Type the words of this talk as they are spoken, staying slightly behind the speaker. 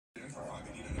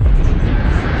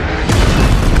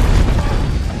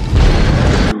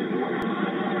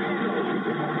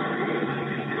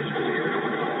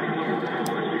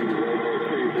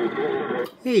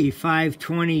Hey,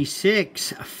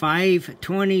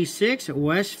 526,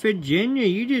 West Virginia.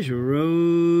 You just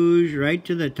rose right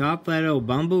to the top of that old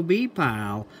bumblebee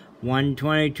pile.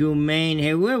 122 Maine.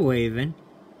 Hey, we're waving.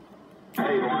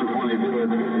 Hey, 122.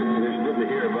 It's good to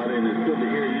hear, buddy, and it's good to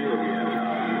hear you again.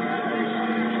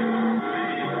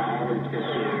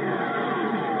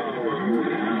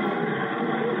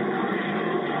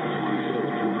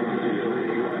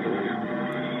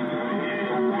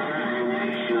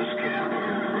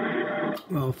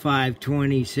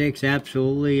 526,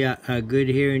 absolutely good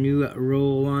hearing you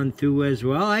roll on through as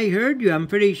well. I heard you. I'm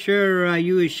pretty sure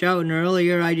you were shouting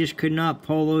earlier. I just could not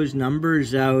pull those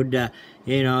numbers out.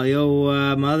 You know, the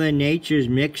old Mother Nature's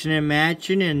mixing and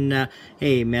matching and,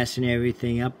 hey, messing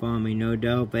everything up on me, no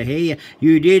doubt. But, hey,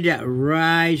 you did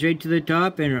rise right to the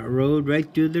top and rode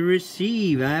right through the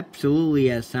receive.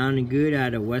 Absolutely sounding good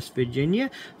out of West Virginia.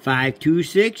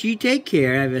 526, you take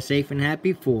care. Have a safe and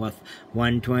happy 4th.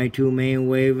 122 Maine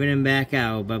waving and back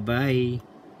out. Bye-bye.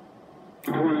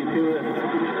 122.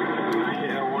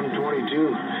 Yeah,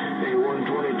 122. Hey,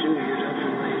 122, you're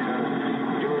definitely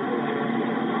doing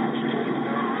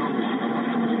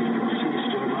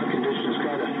still. My conditions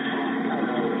kind of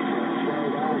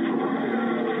fell down from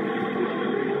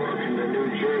New York and New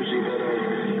Jersey, but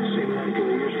seems like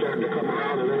you're starting to come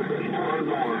around a little bit more and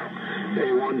more.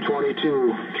 Hey,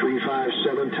 122,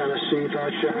 357 Tennessee,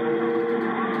 thought you?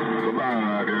 Come on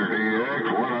out here,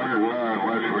 DX, 109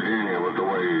 West Virginia with the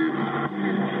wave.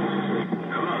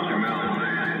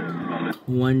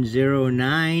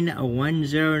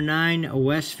 109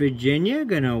 West Virginia.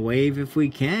 Gonna wave if we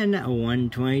can.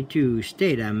 122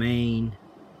 State of Maine.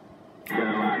 Well,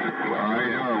 I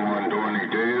am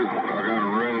 122. I got a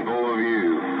room full of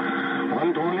you.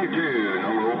 122,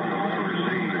 number 1 on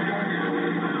receive.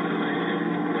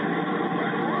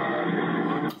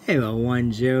 Hey, well,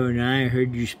 109. I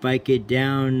heard you spike it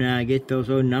down, get those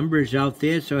old numbers out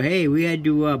there. So, hey, we had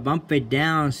to bump it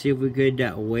down, see if we could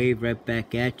wave right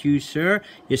back at you, sir.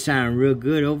 You sound real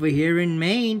good over here in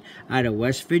Maine, out of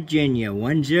West Virginia.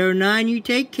 109, you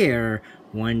take care.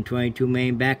 122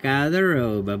 Maine back out of the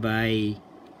road. Bye-bye.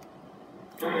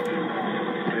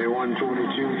 Hey, 122,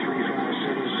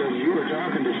 357 said you were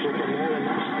talking to Chicken there, and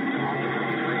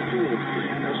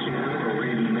that's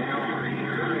Rainy Mail.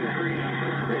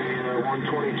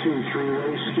 122,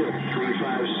 three-way skip,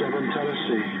 357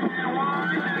 Tennessee.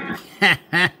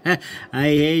 I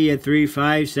hear you,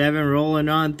 357 rolling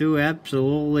on through.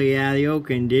 Absolutely, the old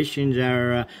conditions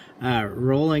are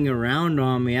rolling around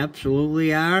on me.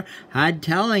 Absolutely are. Hard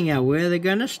telling where they're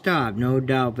gonna stop, no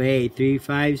doubt. But hey,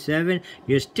 357,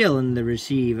 you're still in the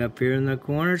receive up here in the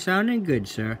corner, sounding good,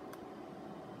 sir.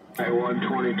 Hey,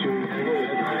 122.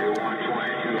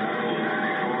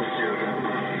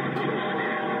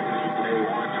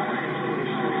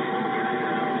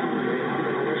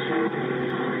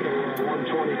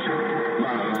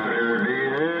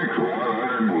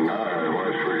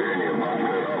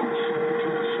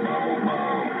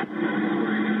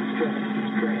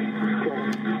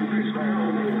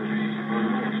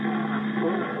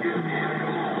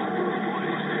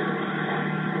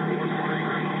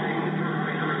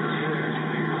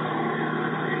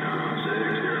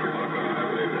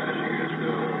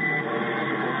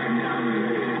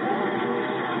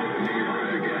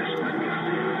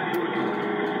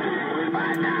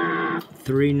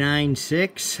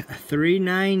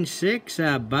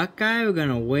 $396, Buckeye. We're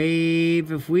gonna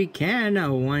wave if we can.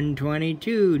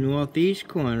 122 northeast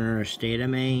corner, State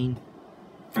of Maine.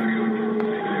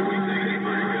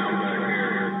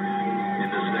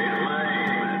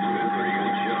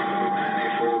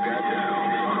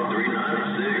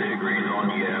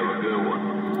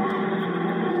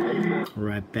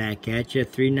 Right back at you,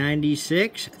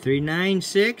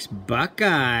 396,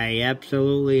 Buckeye.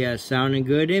 Absolutely sounding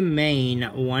good in Maine.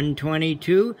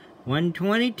 122,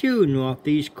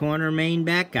 northeast corner, Maine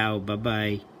back out.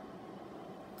 Bye-bye.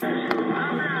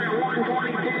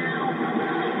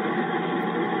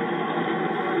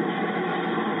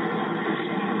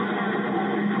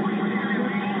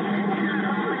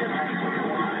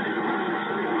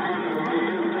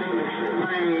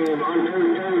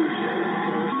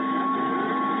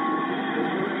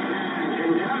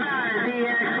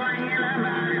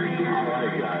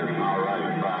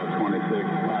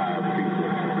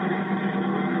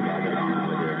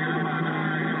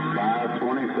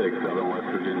 Southern West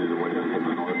Virginia, the way to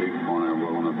the northeast corner, and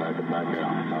rolling it back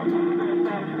out.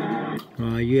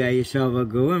 Well, you got yourself a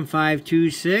good one.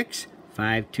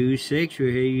 526.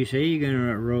 We hear you say you're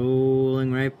gonna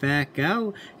rolling right back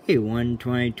out. Hey,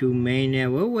 122 Maine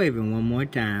there. We're waving one more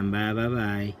time.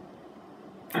 Bye.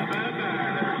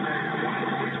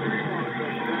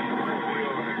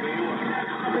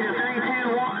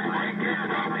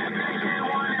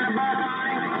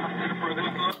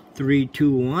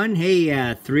 321. Hey,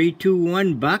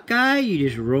 321 Buckeye. You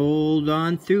just rolled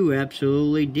on through.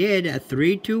 Absolutely did.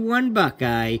 321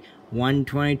 Buckeye.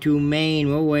 122 Maine.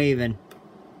 We're waving.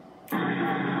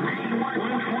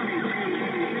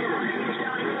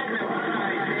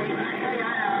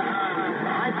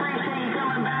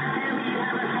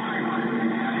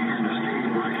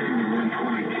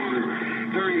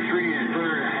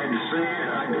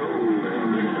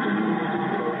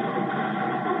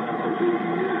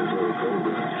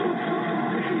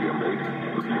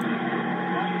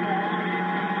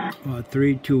 Well,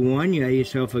 321, you have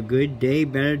yourself a good day,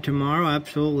 better tomorrow.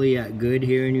 Absolutely good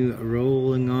hearing you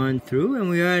rolling on through. And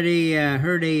we already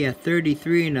heard a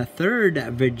 33 and a third,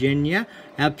 Virginia.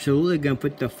 Absolutely going to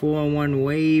put the 4-1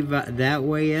 wave that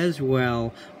way as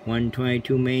well.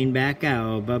 122 Maine back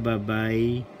out.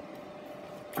 Bye-bye-bye.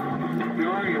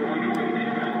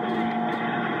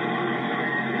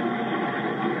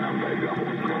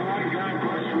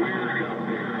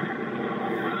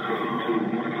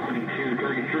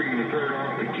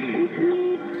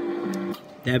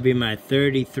 That'd be my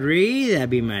 33.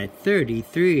 That'd be my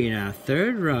 33 and a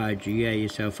third, Roger. You got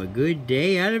yourself a good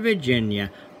day out of Virginia.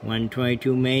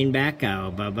 122 Maine back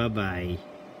out. Bye-bye-bye.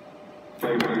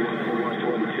 Good in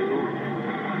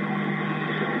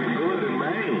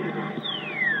Maine.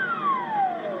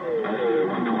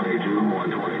 122,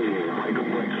 120, Michael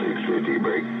Blake, 650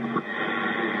 break.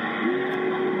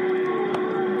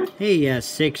 Hey,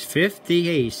 650.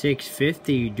 Hey,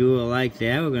 650. You do it like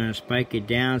that. We're going to spike it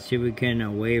down, see if we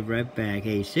can wave right back.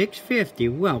 Hey, 650.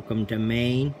 Welcome to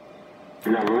Maine.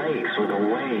 The lakes with a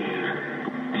wave.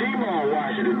 T-Ball,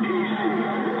 Washington, D.C.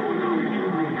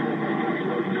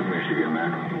 Michigan,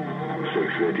 man.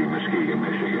 650, Muskegon,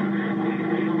 Michigan.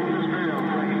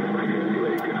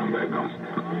 I'm back on.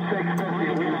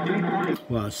 650.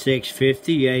 Well,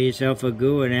 650, you got yourself a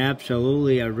good one.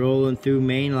 Absolutely rolling through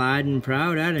Maine loud and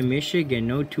proud out of Michigan.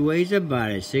 No two ways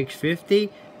about it. 650,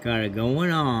 got it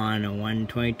going on.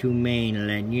 122 Maine,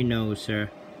 letting you know, sir.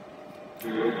 Hey,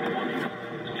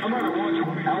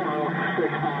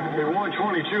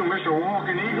 122, Mr.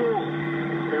 Walking Eagle.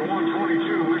 Hey,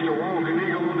 122, Mr. Walking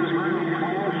Eagle on this ground.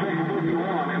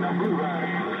 651 and a blue ride.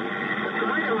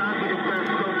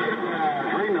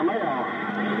 Reading the mail.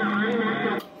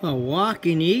 A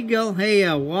Walking Eagle. Hey,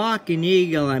 a Walking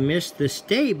Eagle. I missed the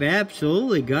state, but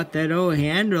absolutely got that old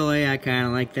handle. Hey, I kind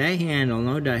of like that handle,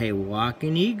 no doubt. Hey,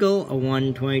 Walking Eagle, a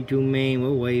 122 Maine.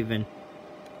 We're waving.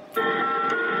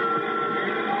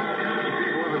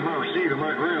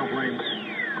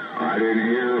 I didn't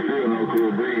hear or feel no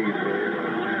cool breeze.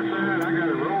 Left side, I got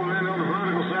it rolling in on the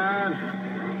vertical side.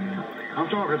 I'm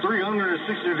talking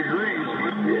 360 degrees.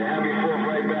 Yeah, have your fourth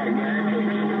right back, man.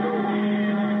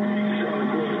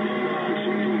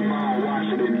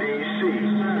 Washington, D.C.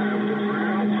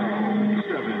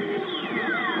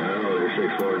 Well, they're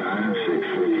 649,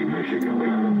 650, Michigan. We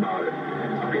got about it.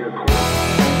 I'll get a call.